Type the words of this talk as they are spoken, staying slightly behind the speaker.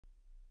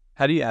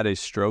How do you add a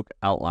stroke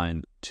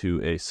outline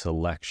to a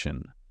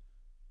selection?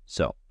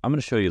 So I'm going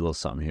to show you a little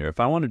something here. If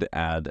I wanted to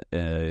add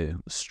a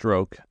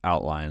stroke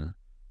outline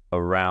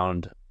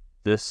around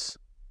this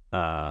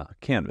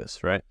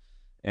canvas, right?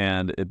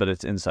 But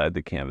it's inside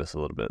the canvas a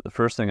little bit. The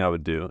first thing I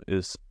would do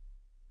is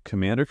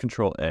Command or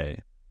Control A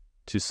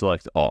to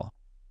select all.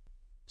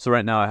 So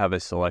right now I have a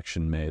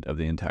selection made of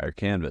the entire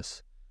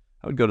canvas.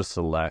 I would go to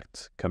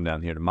Select, come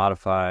down here to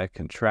Modify,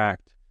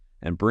 Contract,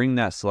 and bring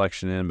that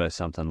selection in by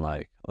something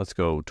like, let's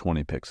go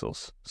 20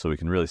 pixels so we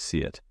can really see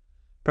it.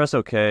 Press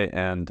OK,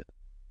 and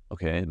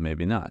okay,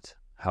 maybe not.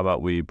 How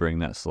about we bring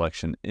that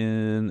selection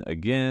in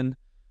again,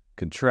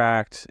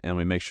 contract, and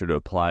we make sure to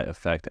apply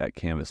effect at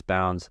canvas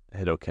bounds,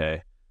 hit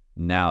OK.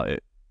 Now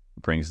it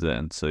brings it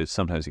in, so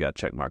sometimes you got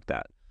to check mark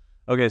that.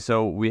 Okay,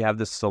 so we have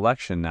this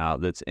selection now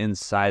that's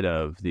inside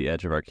of the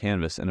edge of our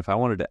canvas, and if I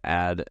wanted to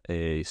add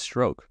a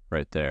stroke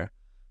right there,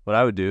 what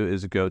I would do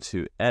is go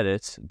to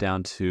Edit,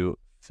 down to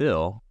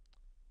Fill,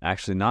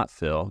 actually not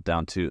Fill,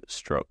 down to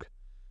Stroke.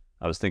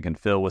 I was thinking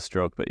Fill with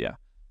Stroke, but yeah.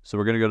 So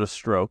we're going to go to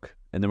Stroke,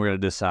 and then we're going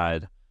to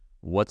decide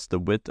what's the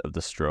width of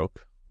the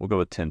stroke. We'll go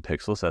with 10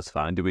 pixels, that's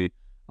fine. Do we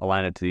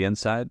align it to the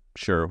inside?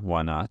 Sure,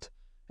 why not?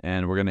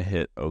 And we're going to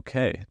hit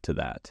OK to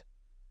that.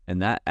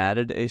 And that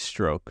added a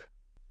stroke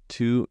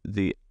to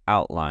the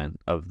outline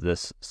of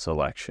this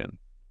selection.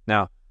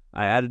 Now,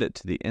 I added it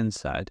to the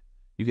inside.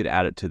 You could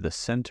add it to the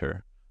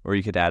center, or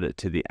you could add it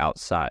to the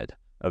outside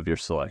of your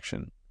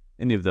selection.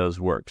 Any of those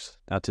works.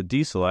 Now to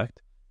deselect,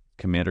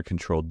 Command or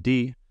Control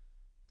D.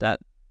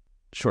 That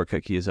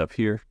shortcut key is up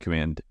here,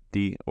 Command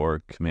D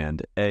or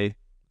Command A.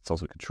 It's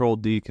also Control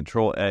D,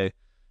 Control A.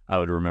 I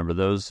would remember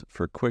those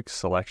for quick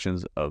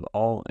selections of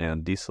all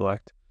and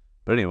deselect.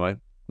 But anyway,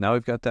 now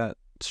we've got that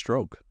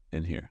stroke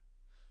in here.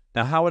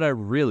 Now, how would I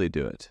really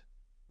do it?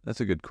 That's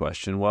a good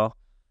question. Well,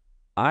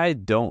 I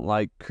don't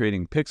like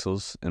creating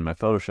pixels in my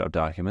Photoshop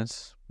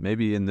documents.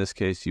 Maybe in this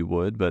case you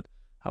would, but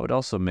I would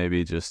also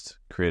maybe just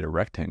create a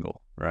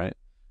rectangle, right?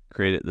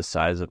 Create it the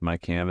size of my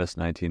canvas,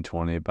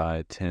 1920 by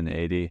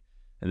 1080,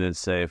 and then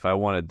say if I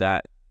wanted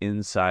that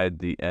inside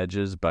the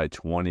edges by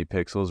 20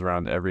 pixels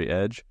around every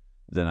edge,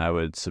 then I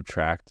would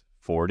subtract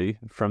 40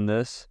 from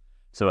this.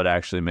 So it'd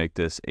actually make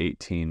this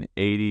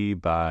 1880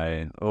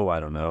 by, I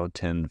don't know,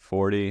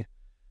 1040.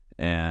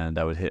 And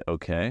I would hit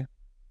OK.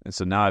 And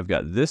so now I've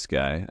got this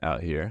guy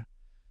out here.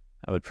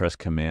 I would press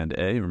Command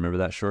A, remember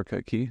that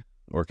shortcut key,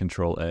 or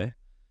Control A.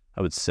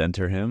 I would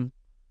center him,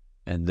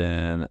 and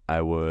then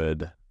I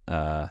would,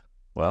 I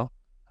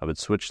would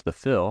switch the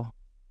fill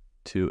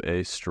to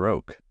a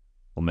stroke.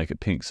 We'll make it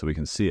pink so we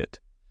can see it.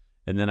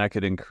 And then I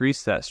could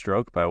increase that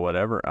stroke by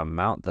whatever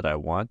amount that I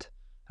want.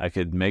 I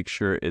could make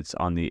sure it's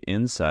on the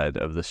inside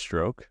of the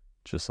stroke,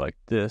 just like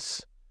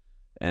this.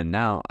 And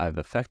now I've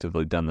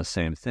effectively done the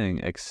same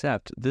thing,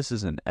 except this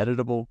is an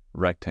editable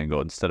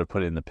rectangle instead of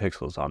putting the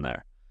pixels on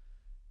there.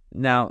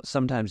 Now,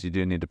 sometimes you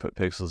do need to put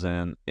pixels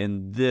in.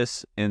 In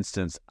this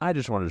instance, I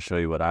just wanted to show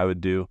you what I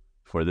would do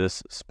for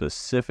this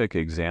specific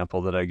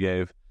example that I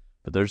gave.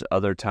 But there's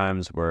other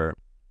times where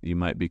you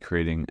might be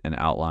creating an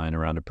outline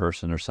around a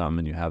person or something,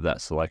 and you have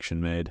that selection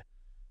made.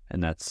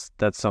 And that's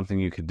something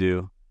you could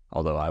do.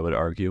 Although I would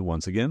argue,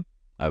 once again,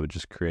 I would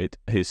just create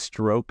a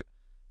stroke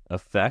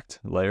effect,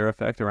 layer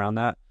effect around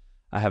that.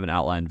 I have an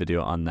outline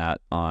video on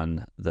that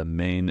on the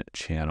main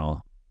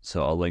channel,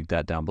 so I'll link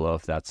that down below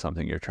if that's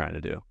something you're trying to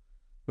do.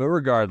 But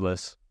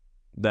regardless,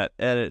 that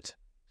edit,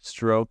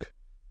 stroke,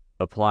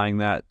 applying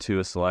that to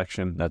a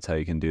selection, that's how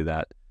you can do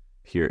that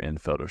here in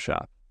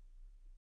Photoshop.